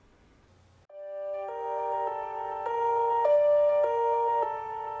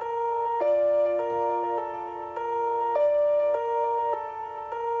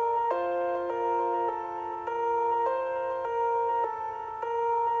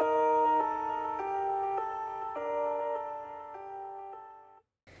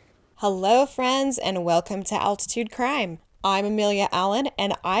Hello, friends, and welcome to Altitude Crime. I'm Amelia Allen,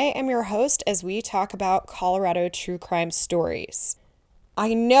 and I am your host as we talk about Colorado true crime stories.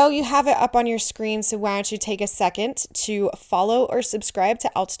 I know you have it up on your screen, so why don't you take a second to follow or subscribe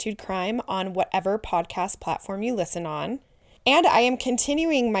to Altitude Crime on whatever podcast platform you listen on. And I am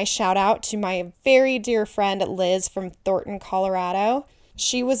continuing my shout out to my very dear friend Liz from Thornton, Colorado.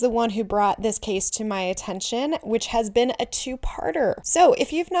 She was the one who brought this case to my attention, which has been a two-parter. So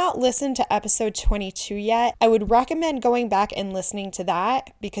if you've not listened to episode 22 yet, I would recommend going back and listening to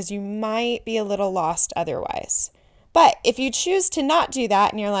that because you might be a little lost otherwise. But if you choose to not do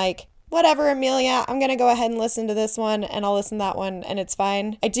that and you're like, whatever, Amelia, I'm going to go ahead and listen to this one and I'll listen to that one and it's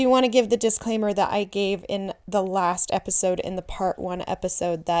fine. I do want to give the disclaimer that I gave in the last episode, in the part 1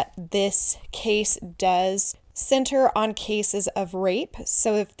 episode, that this case does center on cases of rape.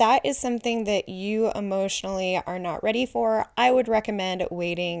 So if that is something that you emotionally are not ready for, I would recommend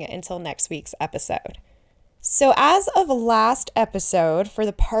waiting until next week's episode. So as of last episode, for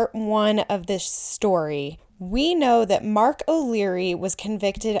the part 1 of this story, we know that Mark O'Leary was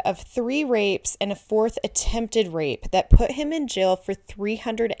convicted of 3 rapes and a 4th attempted rape that put him in jail for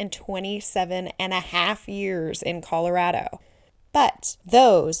 327 and a half years in Colorado. But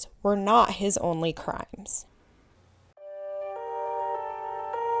those were not his only crimes.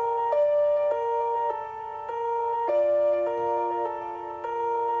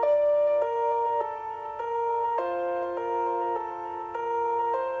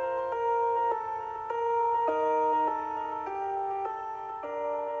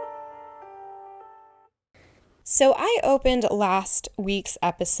 So I opened last week's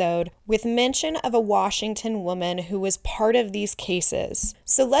episode with mention of a Washington woman who was part of these cases.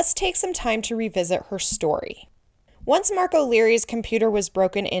 So let's take some time to revisit her story. Once Mark O'Leary's computer was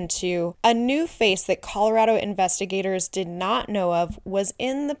broken into, a new face that Colorado investigators did not know of was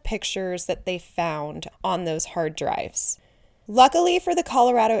in the pictures that they found on those hard drives. Luckily for the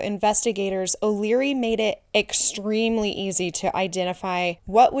Colorado investigators, O'Leary made it extremely easy to identify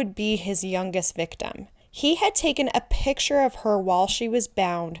what would be his youngest victim. He had taken a picture of her while she was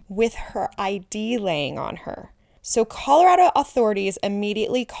bound with her ID laying on her. So Colorado authorities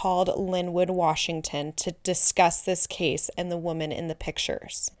immediately called Lynnwood, Washington to discuss this case and the woman in the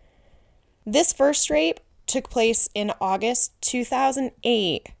pictures. This first rape took place in August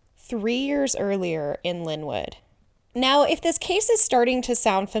 2008, 3 years earlier in Lynnwood. Now, if this case is starting to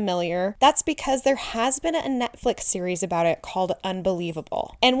sound familiar, that's because there has been a Netflix series about it called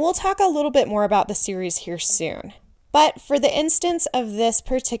Unbelievable. And we'll talk a little bit more about the series here soon. But for the instance of this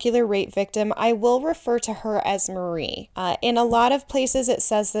particular rape victim, I will refer to her as Marie. In a lot of places, it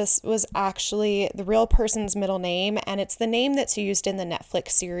says this was actually the real person's middle name, and it's the name that's used in the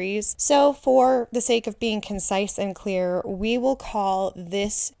Netflix series. So for the sake of being concise and clear, we will call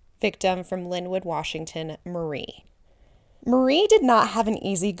this victim from Lynnwood, Washington, Marie. Marie did not have an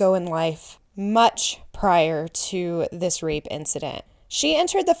easy go in life much prior to this rape incident. She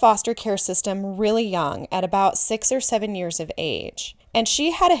entered the foster care system really young, at about 6 or 7 years of age. And she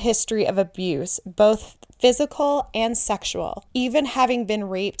had a history of abuse, both physical and sexual, even having been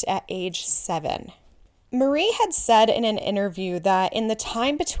raped at age 7. Marie had said in an interview that in the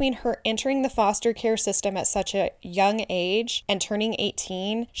time between her entering the foster care system at such a young age and turning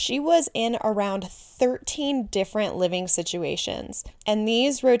 18, she was in around 13 different living situations. And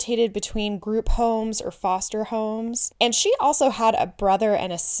these rotated between group homes or foster homes. And she also had a brother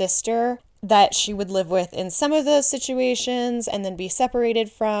and a sister that she would live with in some of those situations and then be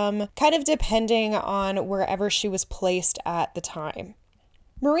separated from, kind of depending on wherever she was placed at the time.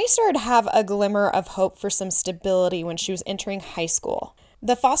 Marie started to have a glimmer of hope for some stability when she was entering high school.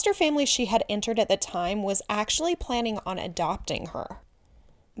 The foster family she had entered at the time was actually planning on adopting her.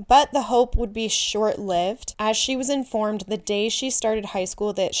 But the hope would be short-lived, as she was informed the day she started high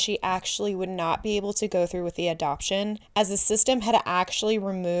school that she actually would not be able to go through with the adoption, as the system had actually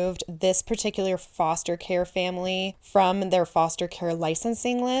removed this particular foster care family from their foster care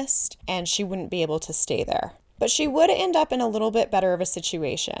licensing list, and she wouldn't be able to stay there. But she would end up in a little bit better of a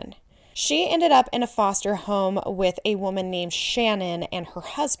situation. She ended up in a foster home with a woman named Shannon and her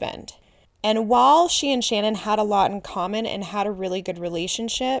husband. And while she and Shannon had a lot in common and had a really good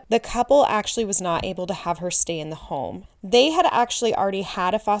relationship, the couple actually was not able to have her stay in the home. They had actually already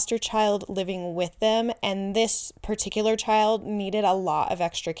had a foster child living with them, and this particular child needed a lot of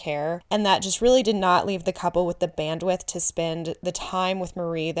extra care, and that just really did not leave the couple with the bandwidth to spend the time with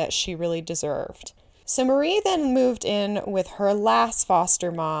Marie that she really deserved. So Marie then moved in with her last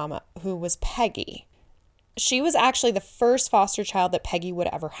foster mom, who was Peggy. She was actually the first foster child that Peggy would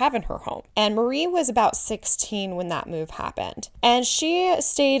ever have in her home. And Marie was about 16 when that move happened. And she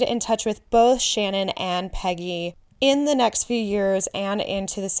stayed in touch with both Shannon and Peggy in the next few years and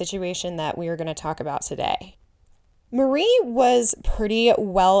into the situation that we are going to talk about today. Marie was pretty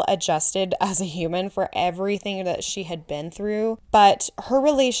well adjusted as a human for everything that she had been through, but her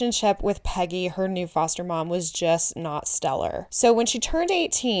relationship with Peggy, her new foster mom, was just not stellar. So when she turned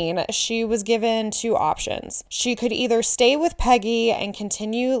 18, she was given two options. She could either stay with Peggy and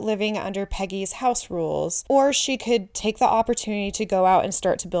continue living under Peggy's house rules, or she could take the opportunity to go out and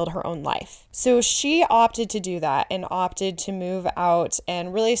start to build her own life. So she opted to do that and opted to move out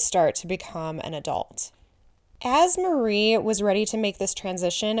and really start to become an adult. As Marie was ready to make this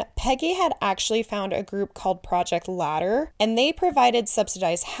transition, Peggy had actually found a group called Project Ladder, and they provided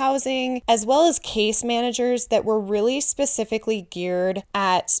subsidized housing as well as case managers that were really specifically geared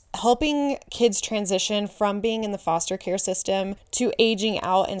at helping kids transition from being in the foster care system to aging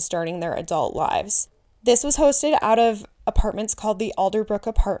out and starting their adult lives. This was hosted out of apartments called the Alderbrook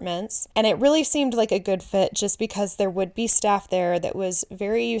Apartments, and it really seemed like a good fit just because there would be staff there that was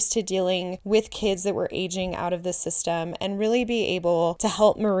very used to dealing with kids that were aging out of the system and really be able to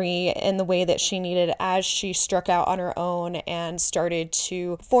help Marie in the way that she needed as she struck out on her own and started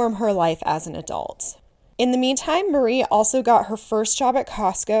to form her life as an adult. In the meantime, Marie also got her first job at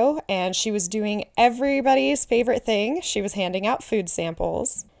Costco, and she was doing everybody's favorite thing. She was handing out food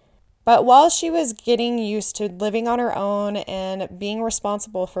samples. But while she was getting used to living on her own and being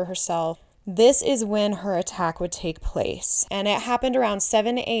responsible for herself, this is when her attack would take place. And it happened around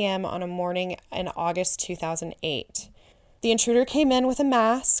 7 a.m. on a morning in August 2008. The intruder came in with a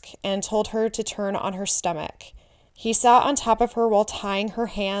mask and told her to turn on her stomach. He sat on top of her while tying her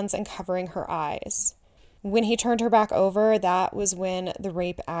hands and covering her eyes. When he turned her back over, that was when the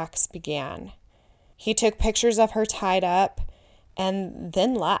rape acts began. He took pictures of her tied up and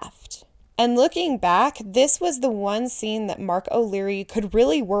then left. And looking back, this was the one scene that Mark O'Leary could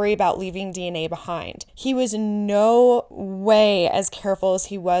really worry about leaving DNA behind. He was no way as careful as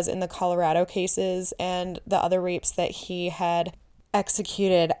he was in the Colorado cases and the other rapes that he had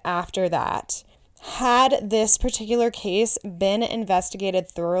executed after that. Had this particular case been investigated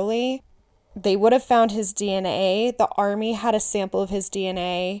thoroughly, they would have found his DNA. The Army had a sample of his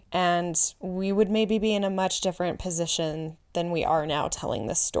DNA, and we would maybe be in a much different position than we are now telling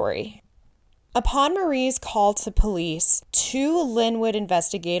this story. Upon Marie's call to police, 2 Linwood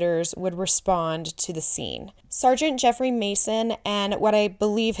investigators would respond to the scene. Sergeant Jeffrey Mason and what I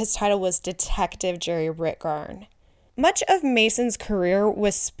believe his title was Detective Jerry Ritgarn. Much of Mason's career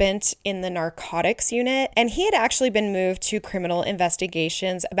was spent in the narcotics unit, and he had actually been moved to criminal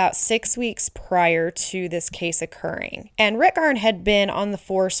investigations about 6 weeks prior to this case occurring. And Ritgarn had been on the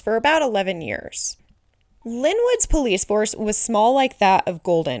force for about 11 years. Linwood's police force was small like that of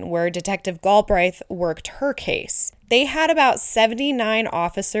Golden, where Detective Galbraith worked her case. They had about 79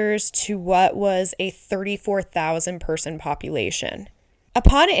 officers to what was a 34,000 person population.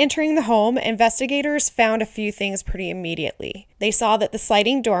 Upon entering the home, investigators found a few things pretty immediately. They saw that the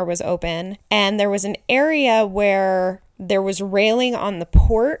sliding door was open, and there was an area where there was railing on the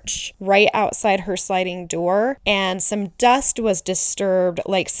porch right outside her sliding door, and some dust was disturbed,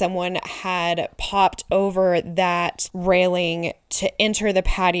 like someone had popped over that railing to enter the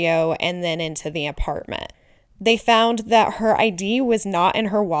patio and then into the apartment. They found that her ID was not in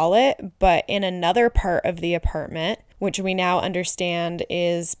her wallet, but in another part of the apartment, which we now understand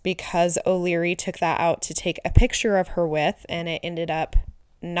is because O'Leary took that out to take a picture of her with, and it ended up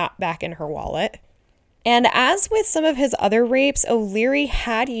not back in her wallet. And as with some of his other rapes, O'Leary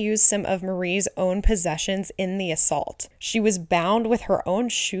had used some of Marie's own possessions in the assault. She was bound with her own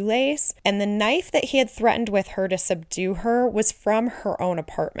shoelace, and the knife that he had threatened with her to subdue her was from her own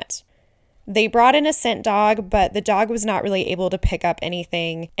apartment. They brought in a scent dog, but the dog was not really able to pick up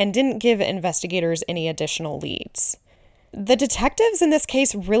anything and didn't give investigators any additional leads. The detectives in this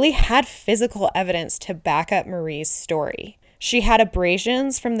case really had physical evidence to back up Marie's story. She had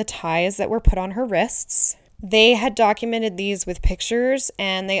abrasions from the ties that were put on her wrists. They had documented these with pictures,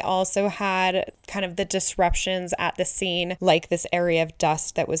 and they also had kind of the disruptions at the scene, like this area of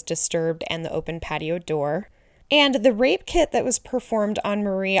dust that was disturbed and the open patio door. And the rape kit that was performed on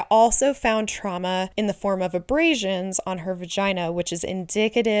Marie also found trauma in the form of abrasions on her vagina, which is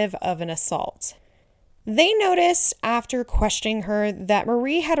indicative of an assault. They noticed after questioning her that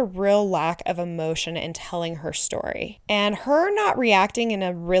Marie had a real lack of emotion in telling her story, and her not reacting in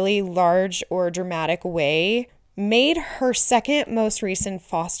a really large or dramatic way made her second most recent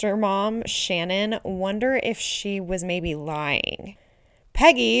foster mom, Shannon, wonder if she was maybe lying.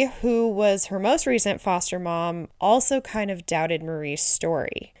 Peggy, who was her most recent foster mom, also kind of doubted Marie's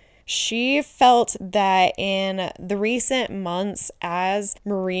story. She felt that in the recent months as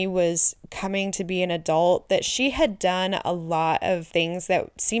Marie was coming to be an adult, that she had done a lot of things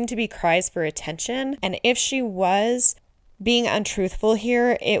that seemed to be cries for attention. And if she was being untruthful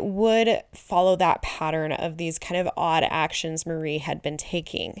here, it would follow that pattern of these kind of odd actions Marie had been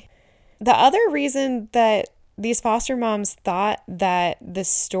taking. The other reason that these foster moms thought that this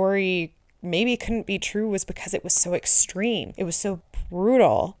story maybe couldn't be true was because it was so extreme. It was so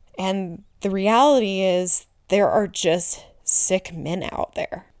brutal. And the reality is there are just sick men out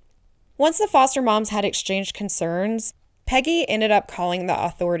there. Once the foster moms had exchanged concerns, Peggy ended up calling the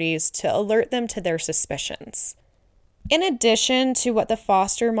authorities to alert them to their suspicions. In addition to what the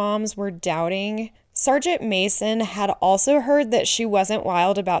foster moms were doubting, Sergeant Mason had also heard that she wasn't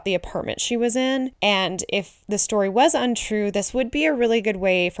wild about the apartment she was in, and if the story was untrue, this would be a really good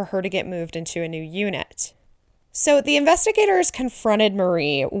way for her to get moved into a new unit. So the investigators confronted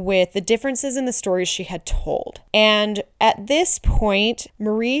Marie with the differences in the stories she had told. And at this point,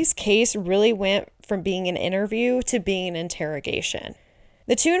 Marie's case really went from being an interview to being an interrogation.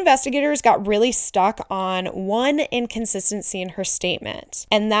 The two investigators got really stuck on one inconsistency in her statement,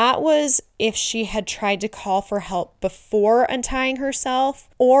 and that was if she had tried to call for help before untying herself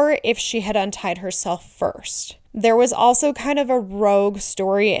or if she had untied herself first. There was also kind of a rogue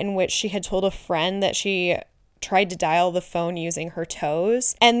story in which she had told a friend that she tried to dial the phone using her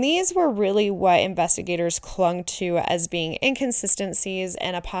toes. And these were really what investigators clung to as being inconsistencies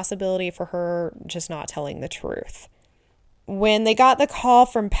and a possibility for her just not telling the truth. When they got the call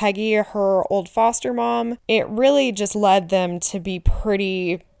from Peggy, her old foster mom, it really just led them to be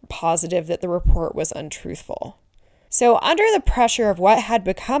pretty positive that the report was untruthful. So under the pressure of what had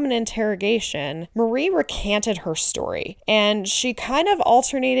become an interrogation, Marie recanted her story, and she kind of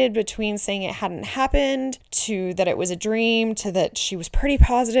alternated between saying it hadn't happened, to that it was a dream, to that she was pretty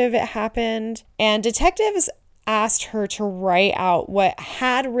positive it happened. And detectives asked her to write out what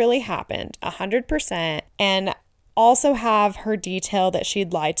had really happened 100% and also have her detail that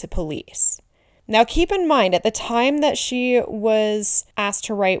she'd lied to police. Now, keep in mind, at the time that she was asked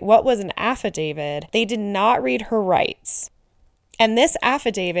to write what was an affidavit, they did not read her rights. And this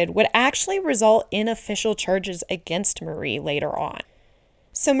affidavit would actually result in official charges against Marie later on.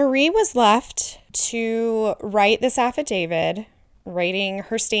 So Marie was left to write this affidavit, writing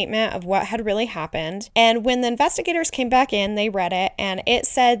her statement of what had really happened. And when the investigators came back in, they read it, and it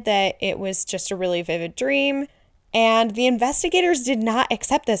said that it was just a really vivid dream. And the investigators did not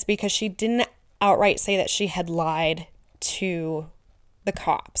accept this because she didn't outright say that she had lied to the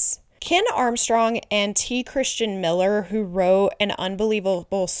cops. Ken Armstrong and T. Christian Miller, who wrote an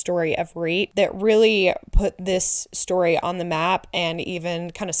unbelievable story of rape that really put this story on the map and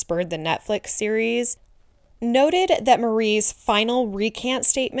even kind of spurred the Netflix series, noted that Marie's final recant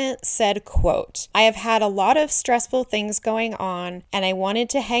statement said, quote, "I have had a lot of stressful things going on, and I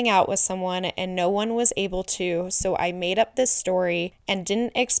wanted to hang out with someone and no one was able to, so I made up this story and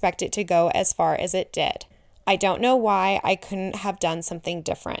didn't expect it to go as far as it did. I don't know why I couldn't have done something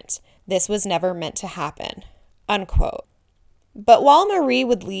different. This was never meant to happen." Unquote. But while Marie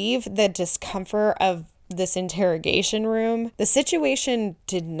would leave the discomfort of this interrogation room, the situation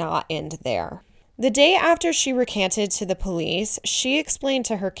did not end there. The day after she recanted to the police, she explained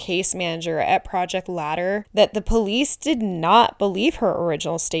to her case manager at Project Ladder that the police did not believe her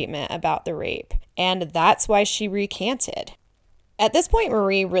original statement about the rape, and that's why she recanted. At this point,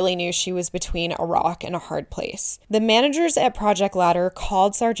 Marie really knew she was between a rock and a hard place. The managers at Project Ladder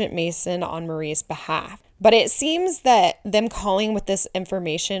called Sergeant Mason on Marie's behalf, but it seems that them calling with this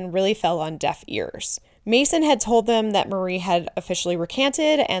information really fell on deaf ears. Mason had told them that Marie had officially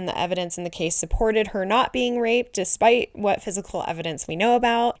recanted and the evidence in the case supported her not being raped despite what physical evidence we know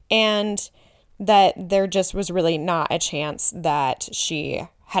about, and that there just was really not a chance that she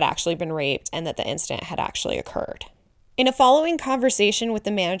had actually been raped and that the incident had actually occurred. In a following conversation with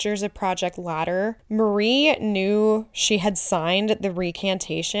the managers of Project Ladder, Marie knew she had signed the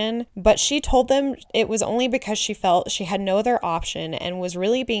recantation, but she told them it was only because she felt she had no other option and was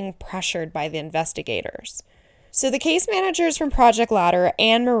really being pressured by the investigators. So the case managers from Project Ladder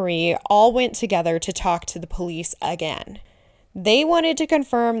and Marie all went together to talk to the police again. They wanted to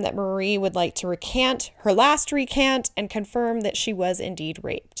confirm that Marie would like to recant her last recant and confirm that she was indeed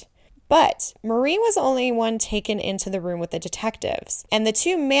raped. But Marie was only one taken into the room with the detectives, and the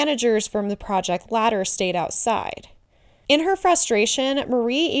two managers from the Project Ladder stayed outside. In her frustration,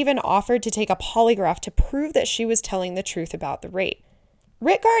 Marie even offered to take a polygraph to prove that she was telling the truth about the rape.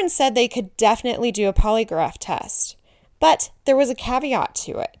 Rick Garn said they could definitely do a polygraph test, But there was a caveat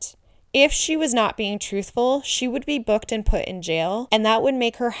to it. If she was not being truthful, she would be booked and put in jail, and that would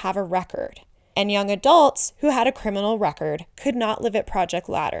make her have a record. And young adults who had a criminal record could not live at Project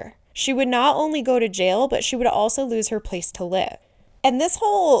Ladder. She would not only go to jail, but she would also lose her place to live. And this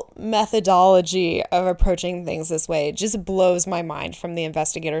whole methodology of approaching things this way just blows my mind from the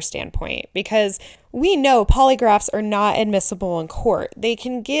investigator standpoint, because we know polygraphs are not admissible in court. They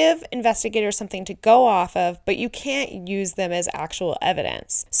can give investigators something to go off of, but you can't use them as actual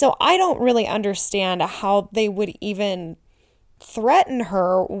evidence. So I don't really understand how they would even threaten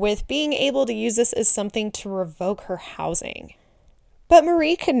her with being able to use this as something to revoke her housing. But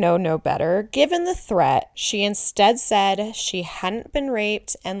Marie could know no better. Given the threat, she instead said she hadn't been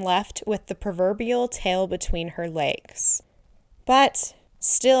raped and left with the proverbial tail between her legs. But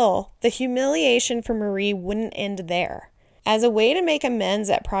still, the humiliation for Marie wouldn't end there. As a way to make amends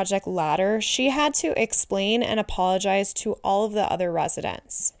at Project Ladder, she had to explain and apologize to all of the other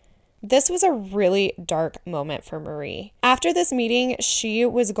residents. This was a really dark moment for Marie. After this meeting, she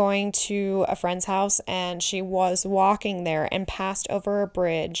was going to a friend's house and she was walking there and passed over a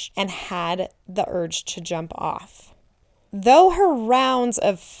bridge and had the urge to jump off. Though her rounds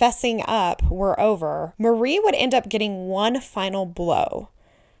of fessing up were over, Marie would end up getting one final blow.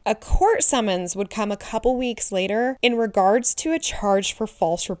 A court summons would come a couple weeks later in regards to a charge for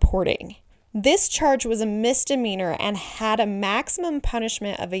false reporting. This charge was a misdemeanor and had a maximum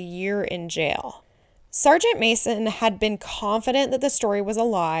punishment of a year in jail. Sergeant Mason had been confident that the story was a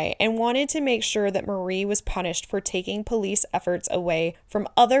lie and wanted to make sure that Marie was punished for taking police efforts away from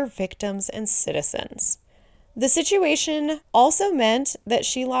other victims and citizens. The situation also meant that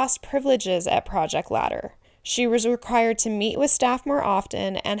she lost privileges at Project Ladder. She was required to meet with staff more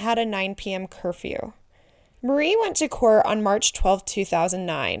often and had a 9 p.m. curfew. Marie went to court on March 12,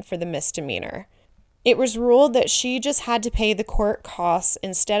 2009 for the misdemeanor. It was ruled that she just had to pay the court costs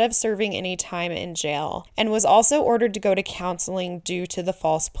instead of serving any time in jail, and was also ordered to go to counseling due to the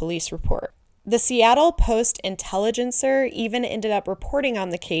false police report. The Seattle Post-Intelligencer even ended up reporting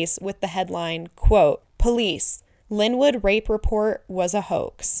on the case with the headline, quote, "Police, Linwood rape report was a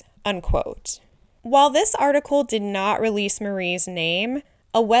hoax," unquote. While this article did not release Marie's name,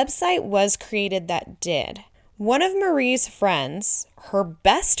 a website was created that did. One of Marie's friends, her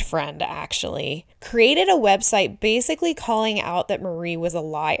best friend actually, created a website basically calling out that Marie was a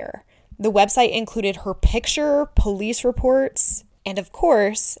liar. The website included her picture, police reports, and of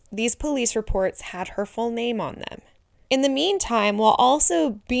course, these police reports had her full name on them. In the meantime, while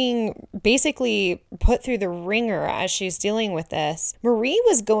also being basically put through the ringer as she's dealing with this, Marie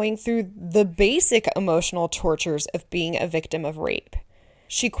was going through the basic emotional tortures of being a victim of rape.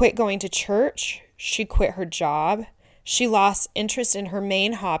 She quit going to church. She quit her job. She lost interest in her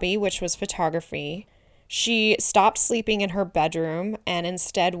main hobby, which was photography. She stopped sleeping in her bedroom and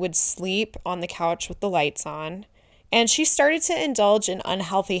instead would sleep on the couch with the lights on. And she started to indulge in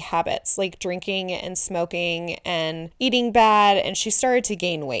unhealthy habits like drinking and smoking and eating bad, and she started to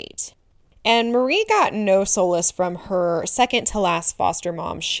gain weight. And Marie got no solace from her second to last foster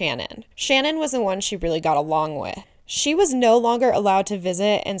mom, Shannon. Shannon was the one she really got along with. She was no longer allowed to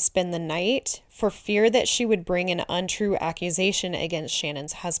visit and spend the night for fear that she would bring an untrue accusation against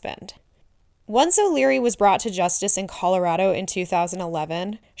Shannon's husband. Once O'Leary was brought to justice in Colorado in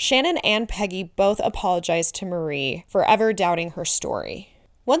 2011, Shannon and Peggy both apologized to Marie for ever doubting her story.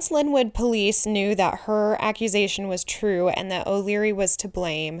 Once Linwood police knew that her accusation was true and that O'Leary was to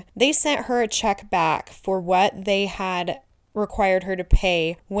blame, they sent her a check back for what they had required her to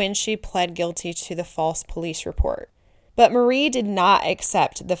pay when she pled guilty to the false police report. But Marie did not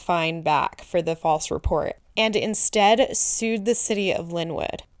accept the fine back for the false report and instead sued the city of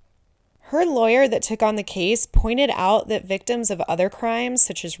Linwood. Her lawyer that took on the case pointed out that victims of other crimes,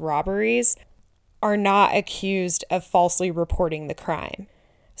 such as robberies, are not accused of falsely reporting the crime.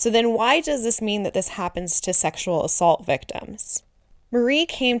 So then why does this mean that this happens to sexual assault victims? Marie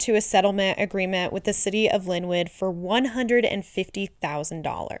came to a settlement agreement with the city of Linwood for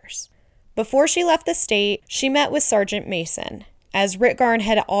 $150,000. Before she left the state, she met with Sergeant Mason, as Rick Garn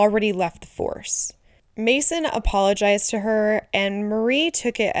had already left the force. Mason apologized to her, and Marie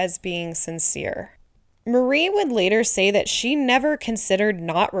took it as being sincere. Marie would later say that she never considered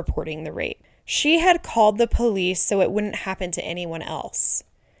not reporting the rape. She had called the police so it wouldn't happen to anyone else.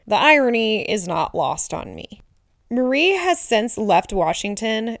 The irony is not lost on me. Marie has since left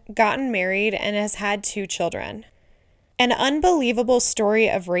Washington, gotten married, and has had 2 children. An Unbelievable Story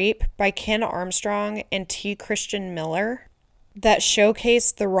of Rape by Ken Armstrong and T. Christian Miller that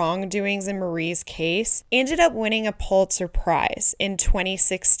showcased the wrongdoings in Marie's case ended up winning a Pulitzer Prize in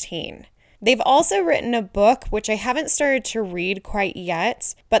 2016. They've also written a book, which I haven't started to read quite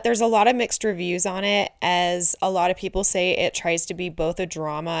yet, but there's a lot of mixed reviews on it, as a lot of people say it tries to be both a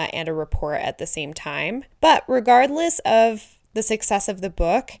drama and a report at the same time. But regardless of the success of the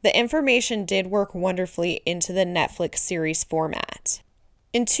book, the information did work wonderfully into the Netflix series format.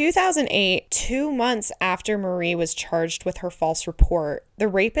 In 2008, 2 months after Marie was charged with her false report, the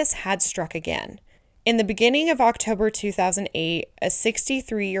rapist had struck again. In the beginning of October 2008, a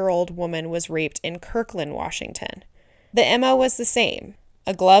 63-year-old woman was raped in Kirkland, Washington. The MO was the same: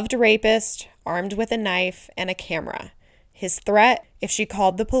 a gloved rapist, armed with a knife and a camera. His threat: if she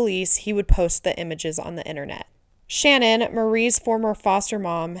called the police, he would post the images on the internet. Shannon, Marie's former foster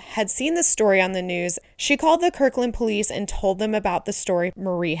mom, had seen the story on the news. She called the Kirkland police and told them about the story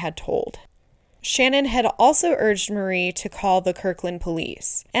Marie had told. Shannon had also urged Marie to call the Kirkland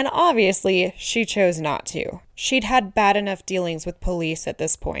police, and obviously she chose not to. She'd had bad enough dealings with police at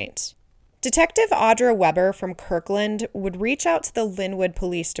this point. Detective Audra Weber from Kirkland would reach out to the Linwood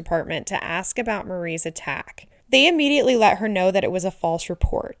Police Department to ask about Marie's attack. They immediately let her know that it was a false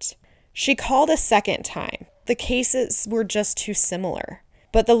report. She called a second time. The cases were just too similar.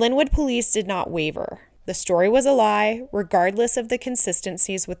 But the Linwood police did not waver. The story was a lie, regardless of the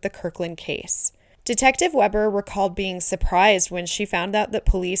consistencies with the Kirkland case. Detective Weber recalled being surprised when she found out that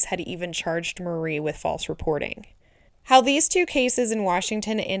police had even charged Marie with false reporting. How these two cases in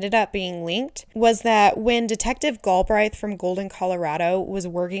Washington ended up being linked was that when Detective Galbraith from Golden, Colorado was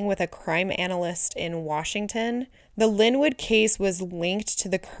working with a crime analyst in Washington, the Linwood case was linked to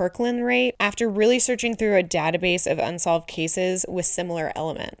the Kirkland rape after really searching through a database of unsolved cases with similar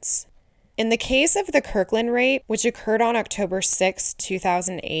elements. In the case of the Kirkland rape, which occurred on October 6,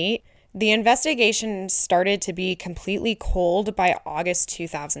 2008, the investigation started to be completely cold by August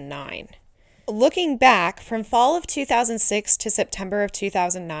 2009. Looking back, from fall of 2006 to September of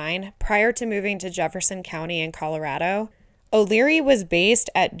 2009, prior to moving to Jefferson County in Colorado, O'Leary was based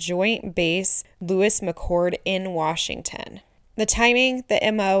at Joint Base Lewis McChord in Washington. The timing,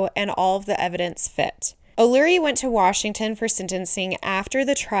 the MO, and all of the evidence fit. O'Leary went to Washington for sentencing after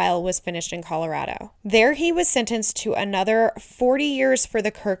the trial was finished in Colorado. There he was sentenced to another 40 years for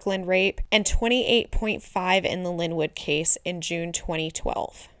the Kirkland rape and 28.5 in the Linwood case in June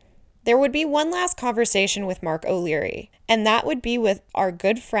 2012. There would be one last conversation with Mark O'Leary, and that would be with our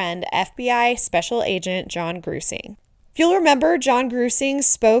good friend, FBI Special Agent John Grusing. If you'll remember, John Grusing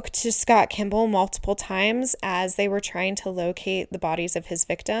spoke to Scott Kimball multiple times as they were trying to locate the bodies of his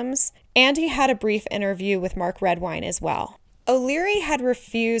victims, and he had a brief interview with Mark Redwine as well. O'Leary had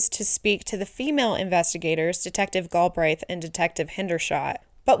refused to speak to the female investigators, Detective Galbraith and Detective Hendershot,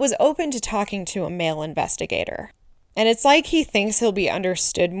 but was open to talking to a male investigator. And it's like he thinks he'll be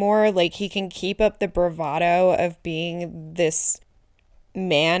understood more, like he can keep up the bravado of being this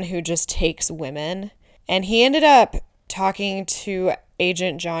man who just takes women. And he ended up talking to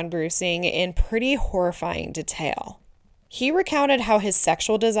Agent John Grusing in pretty horrifying detail. He recounted how his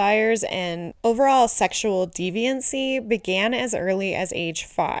sexual desires and overall sexual deviancy began as early as age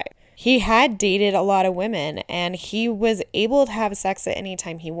 5. He had dated a lot of women and he was able to have sex at any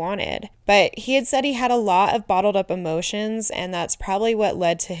time he wanted, but he had said he had a lot of bottled up emotions, and that's probably what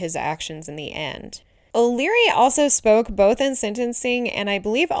led to his actions in the end. O'Leary also spoke both in sentencing and I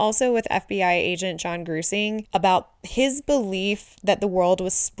believe also with FBI agent John Grusing about his belief that the world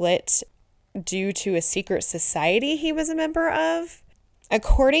was split due to a secret society he was a member of.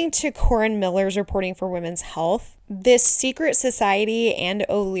 According to Corin Miller's reporting for Women's Health, this secret society and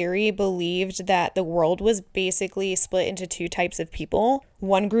O'Leary believed that the world was basically split into two types of people,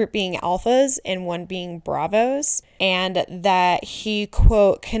 one group being alphas and one being bravos, and that he,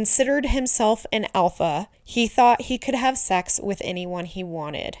 quote, considered himself an alpha. He thought he could have sex with anyone he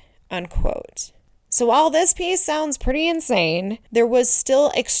wanted, unquote. So while this piece sounds pretty insane, there was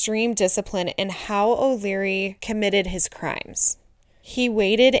still extreme discipline in how O'Leary committed his crimes. He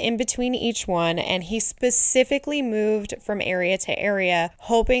waited in between each one, and he specifically moved from area to area,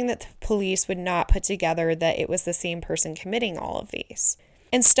 hoping that the police would not put together that it was the same person committing all of these.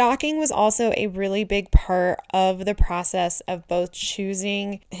 And stalking was also a really big part of the process of both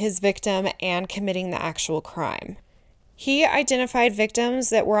choosing his victim and committing the actual crime. He identified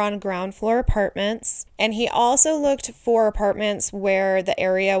victims that were on ground floor apartments, and he also looked for apartments where the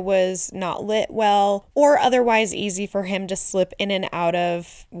area was not lit well or otherwise easy for him to slip in and out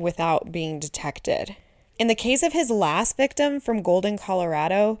of without being detected. In the case of his last victim from Golden,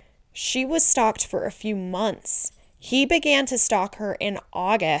 Colorado, she was stalked for a few months. He began to stalk her in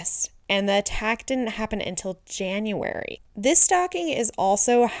August, and the attack didn't happen until January. This stalking is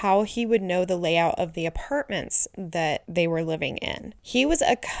also how he would know the layout of the apartments that they were living in. He was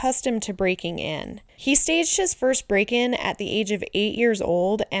accustomed to breaking in. He staged his first break-in at the age of 8 years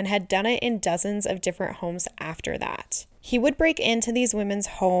old and had done it in dozens of different homes after that. He would break into these women's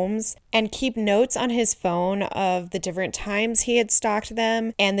homes and keep notes on his phone of the different times he had stalked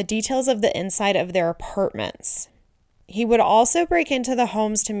them and the details of the inside of their apartments. He would also break into the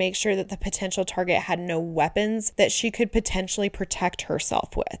homes to make sure that the potential target had no weapons that she could potentially protect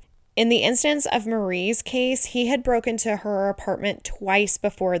herself with. In the instance of Marie's case, he had broken into her apartment twice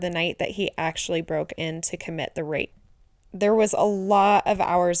before the night that he actually broke in to commit the rape. There was a lot of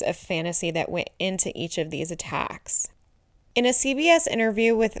hours of fantasy that went into each of these attacks. In a CBS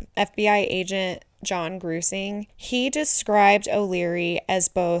interview with FBI agent John Grusing, he described O'Leary as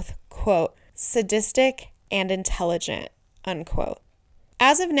both, quote, sadistic and intelligent, unquote.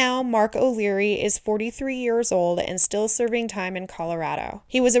 As of now, Mark O'Leary is 43 years old and still serving time in Colorado.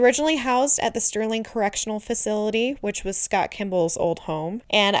 He was originally housed at the Sterling Correctional Facility, which was Scott Kimball's old home,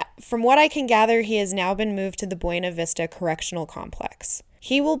 and from what I can gather, he has now been moved to the Buena Vista Correctional Complex.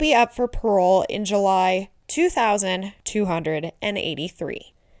 He will be up for parole in July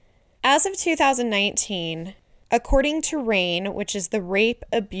 2283. As of 2019, according to RAINN, which is the Rape,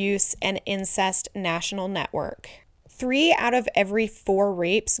 Abuse, and Incest National Network, 3 out of every 4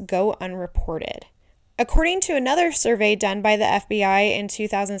 rapes go unreported. According to another survey done by the FBI in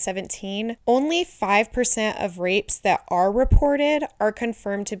 2017, only 5% of rapes that are reported are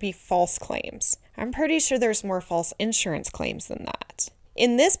confirmed to be false claims. I'm pretty sure there's more false insurance claims than that.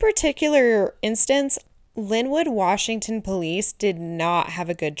 In this particular instance, Lynnwood, Washington police did not have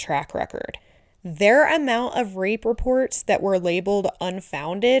a good track record. Their amount of rape reports that were labeled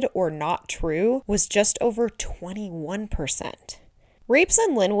unfounded or not true was just over 21%. Rapes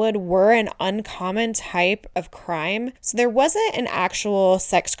in Lynnwood were an uncommon type of crime, so there wasn't an actual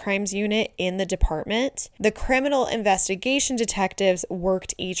sex crimes unit in the department. The criminal investigation detectives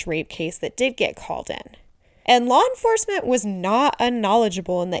worked each rape case that did get called in. And law enforcement was not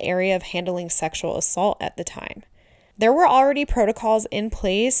unknowledgeable in the area of handling sexual assault at the time. There were already protocols in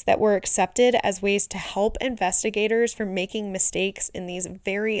place that were accepted as ways to help investigators from making mistakes in these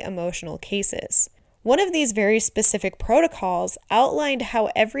very emotional cases. One of these very specific protocols outlined how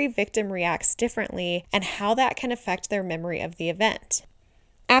every victim reacts differently and how that can affect their memory of the event.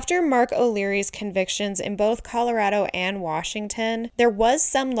 After Mark O'Leary's convictions in both Colorado and Washington, there was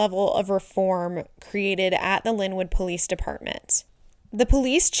some level of reform created at the Lynnwood Police Department. The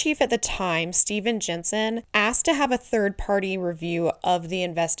police chief at the time, Stephen Jensen, asked to have a third-party review of the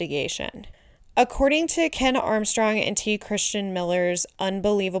investigation. According to Ken Armstrong and T. Christian Miller's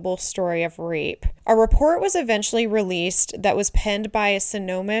Unbelievable Story of Rape, a report was eventually released that was penned by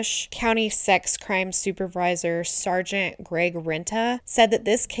Snohomish County Sex Crime Supervisor Sergeant Greg Renta, said that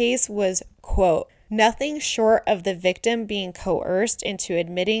this case was, quote, nothing short of the victim being coerced into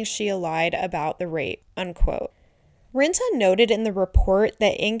admitting she lied about the rape, unquote. Renta noted in the report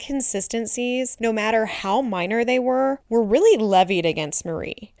that inconsistencies, no matter how minor they were really levied against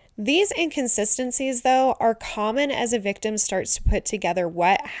Marie. These inconsistencies, though, are common as a victim starts to put together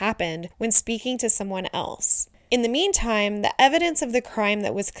what happened when speaking to someone else. In the meantime, the evidence of the crime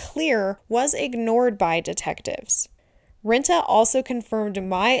that was clear was ignored by detectives. Renta also confirmed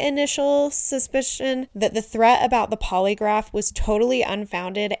my initial suspicion that the threat about the polygraph was totally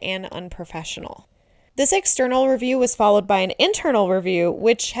unfounded and unprofessional. This external review was followed by an internal review,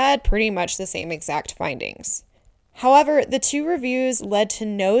 which had pretty much the same exact findings. However, the 2 reviews led to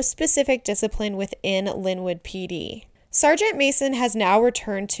no specific discipline within Lynnwood PD. Sergeant Mason has now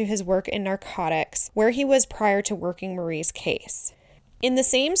returned to his work in narcotics, where he was prior to working Marie's case. In the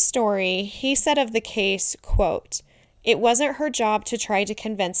same story, he said of the case, quote, it wasn't her job to try to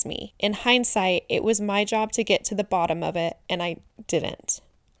convince me. In hindsight, it was my job to get to the bottom of it, and I didn't,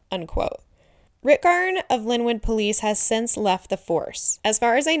 unquote. Rick Garn of Lynnwood Police has since left the force. As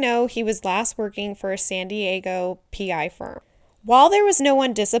far as I know, he was last working for a San Diego PI firm. While there was no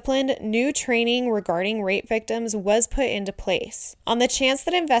one disciplined, new training regarding rape victims was put into place. On the chance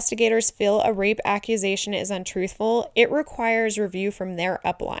that investigators feel a rape accusation is untruthful, it requires review from their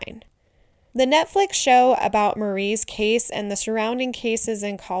upline. The Netflix show about Marie's case and the surrounding cases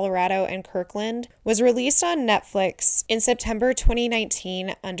in Colorado and Kirkland was released on Netflix in September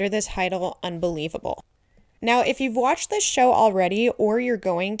 2019 under the title Unbelievable. Now, if you've watched this show already or you're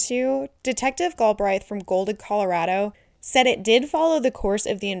going to, Detective Galbraith from Golden, Colorado said it did follow the course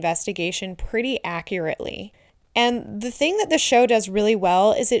of the investigation pretty accurately. And the thing that the show does really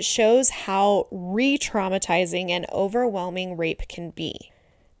well is it shows how re-traumatizing and overwhelming rape can be.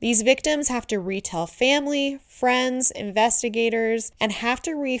 These victims have to retell family, friends, investigators, and have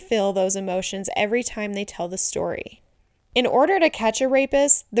to refill those emotions every time they tell the story. In order to catch a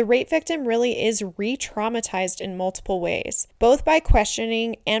rapist, the rape victim really is re-traumatized in multiple ways, both by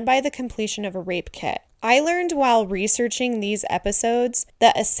questioning and by the completion of a rape kit. I learned while researching these episodes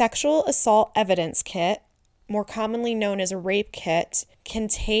that a sexual assault evidence kit, more commonly known as a rape kit, can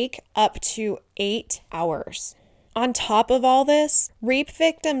take up to 8 hours. On top of all this, rape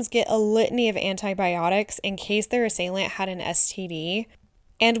victims get a litany of antibiotics in case their assailant had an STD.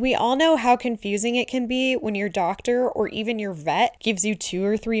 And we all know how confusing it can be when your doctor or even your vet gives you 2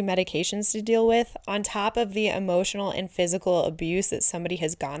 or 3 medications to deal with, on top of the emotional and physical abuse that somebody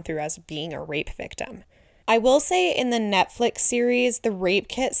has gone through as being a rape victim. I will say in the Netflix series, the rape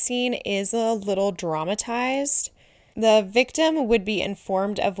kit scene is a little dramatized. The victim would be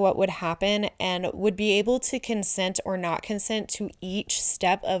informed of what would happen and would be able to consent or not consent to each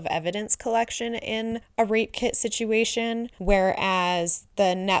step of evidence collection in a rape kit situation, whereas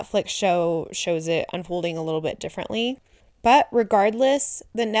the Netflix show shows it unfolding a little bit differently. But regardless,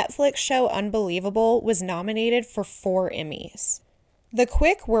 the Netflix show Unbelievable was nominated for 4 Emmys. The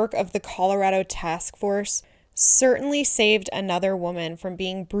quick work of the Colorado Task Force certainly saved another woman from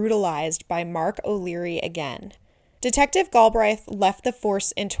being brutalized by Mark O'Leary again. Detective Galbraith left the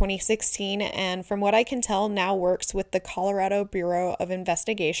force in 2016 and, from what I can tell, now works with the Colorado Bureau of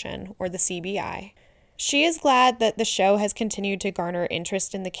Investigation, or the CBI. She is glad that the show has continued to garner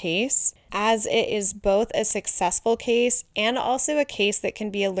interest in the case, as it is both a successful case and also a case that can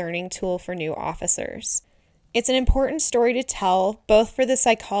be a learning tool for new officers. It's an important story to tell, both for the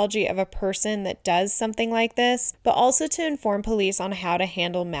psychology of a person that does something like this, but also to inform police on how to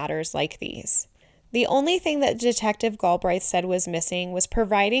handle matters like these. The only thing that Detective Galbraith said was missing was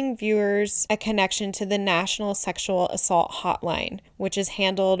providing viewers a connection to the National Sexual Assault Hotline, which is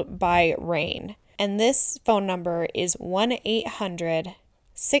handled by RAINN. And this phone number is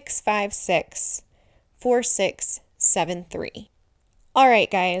 1-800-656-4673. All right,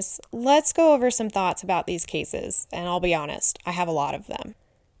 guys, let's go over some thoughts about these cases, and I'll be honest, I have a lot of them.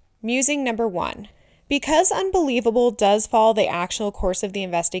 Musing number 1. Because Unbelievable does follow the actual course of the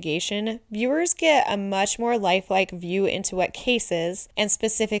investigation, viewers get a much more lifelike view into what cases, and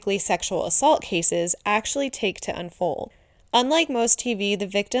specifically sexual assault cases, actually take to unfold. Unlike most TV, the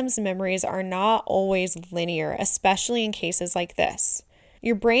victim's memories are not always linear, especially in cases like this.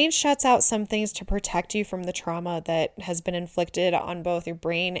 Your brain shuts out some things to protect you from the trauma that has been inflicted on both your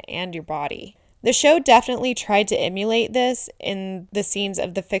brain and your body. The show definitely tried to emulate this in the scenes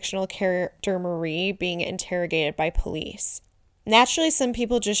of the fictional character Marie being interrogated by police. Naturally, some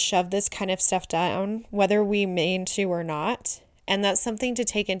people just shove this kind of stuff down, whether we mean to or not, and that's something to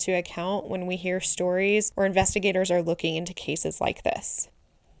take into account when we hear stories or investigators are looking into cases like this.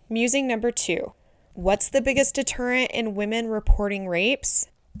 Musing number 2. What's the biggest deterrent in women reporting rapes?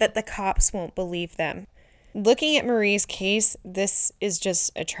 That the cops won't believe them. Looking at Marie's case, this is just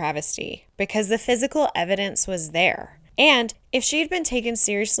a travesty because the physical evidence was there. And if she'd been taken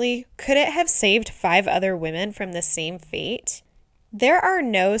seriously, could it have saved 5 other women from the same fate? There are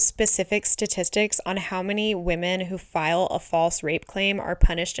no specific statistics on how many women who file a false rape claim are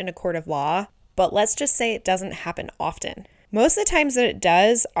punished in a court of law, but let's just say it doesn't happen often. Most of the times that it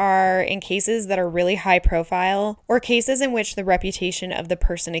does are in cases that are really high profile or cases in which the reputation of the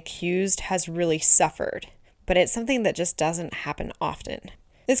person accused has really suffered. But it's something that just doesn't happen often.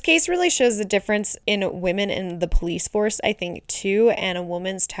 This case really shows the difference in women in the police force, I think, too, and a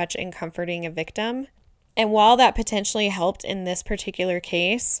woman's touch in comforting a victim. And while that potentially helped in this particular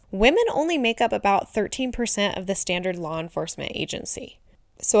case, women only make up about 13% of the standard law enforcement agency.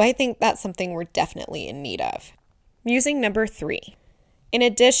 So I think that's something we're definitely in need of. Musing number 3. In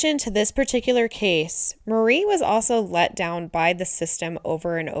addition to this particular case, Marie was also let down by the system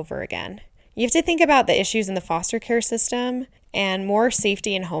over and over again. You have to think about the issues in the foster care system and more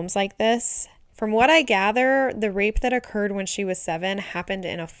safety in homes like this. From what I gather, the rape that occurred when she was 7 happened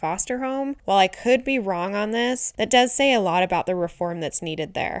in a foster home. While I could be wrong on this, that does say a lot about the reform that's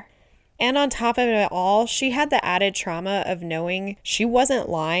needed there. And on top of it all, she had the added trauma of knowing she wasn't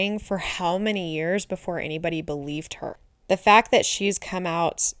lying for how many years before anybody believed her. The fact that she's come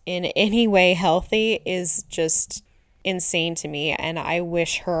out in any way healthy is just insane to me, and I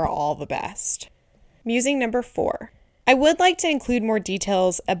wish her all the best. Musing number 4. I would like to include more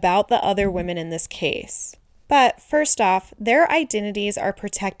details about the other women in this case. But first off, their identities are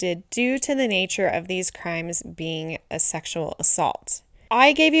protected due to the nature of these crimes being a sexual assault.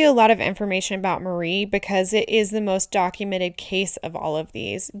 I gave you a lot of information about Marie because it is the most documented case of all of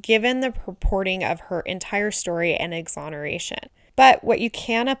these, given the purporting of her entire story and exoneration. But what you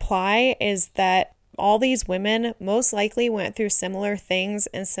can apply is that all these women most likely went through similar things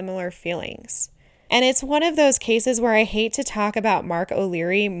and similar feelings. And it's one of those cases where I hate to talk about Mark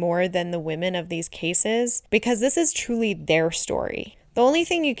O'Leary more than the women of these cases, because this is truly their story. The only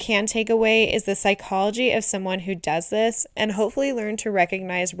thing you can take away is the psychology of someone who does this, and hopefully learn to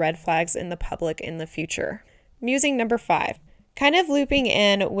recognize red flags in the public in the future. Musing number 5. Kind of looping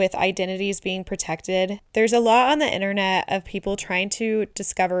in with identities being protected, there's a lot on the internet of people trying to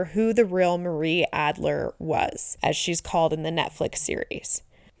discover who the real Marie Adler was, as she's called in the Netflix series.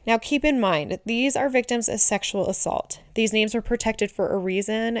 Now keep in mind, these are victims of sexual assault. These names are protected for a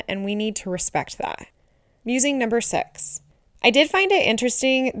reason, and we need to respect that. Musing number 6. I did find it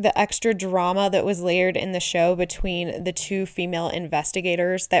interesting the extra drama that was layered in the show between the two female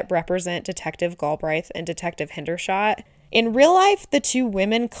investigators that represent Detective Galbraith and Detective Hendershot. In real life, the two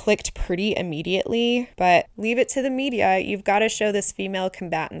women clicked pretty immediately, but leave it to the media. You've got to show this female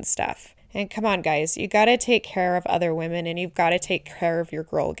combatant stuff. And come on, guys, you got to take care of other women, and you've got to take care of your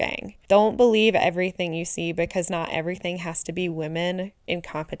girl gang. Don't believe everything you see, because not everything has to be women in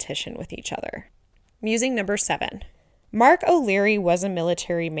competition with each other. Musing number 7. Mark O'Leary was a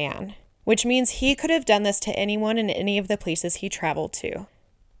military man, which means he could have done this to anyone in any of the places he traveled to.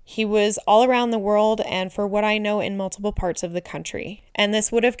 He was all around the world, and for what I know, in multiple parts of the country, and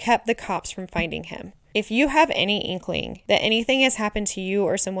this would have kept the cops from finding him. If you have any inkling that anything has happened to you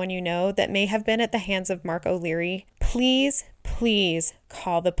or someone you know that may have been at the hands of Mark O'Leary, please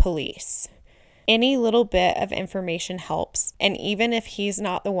call the police. Any little bit of information helps, and even if he's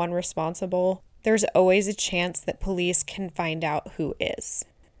not the one responsible, there's always a chance that police can find out who is.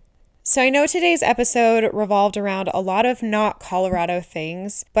 So I know today's episode revolved around a lot of not Colorado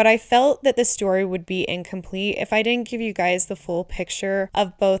things, but I felt that the story would be incomplete if I didn't give you guys the full picture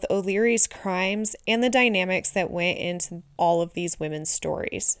of both O'Leary's crimes and the dynamics that went into all of these women's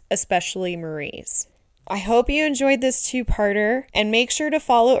stories, especially Marie's. I hope you enjoyed this 2-parter, and make sure to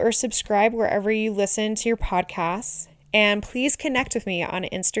follow or subscribe wherever you listen to your podcasts. And please connect with me on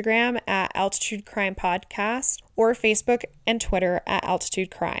Instagram at Altitude Crime Podcast or Facebook and Twitter at Altitude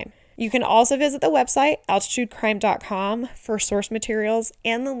Crime. You can also visit the website, altitudecrime.com, for source materials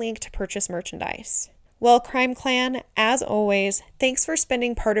and the link to purchase merchandise. Well, Crime Clan, as always, thanks for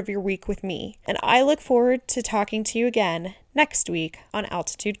spending part of your week with me, and I look forward to talking to you again next week on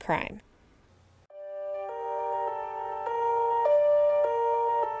Altitude Crime.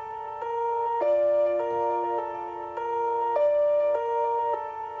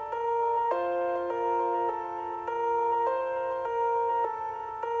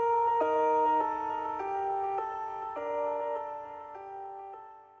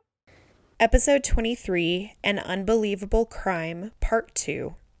 Episode 23, An Unbelievable Crime, Part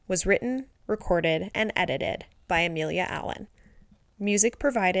 2, was written, recorded, and edited by Amelia Allen. Music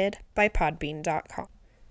provided by Podbean.com.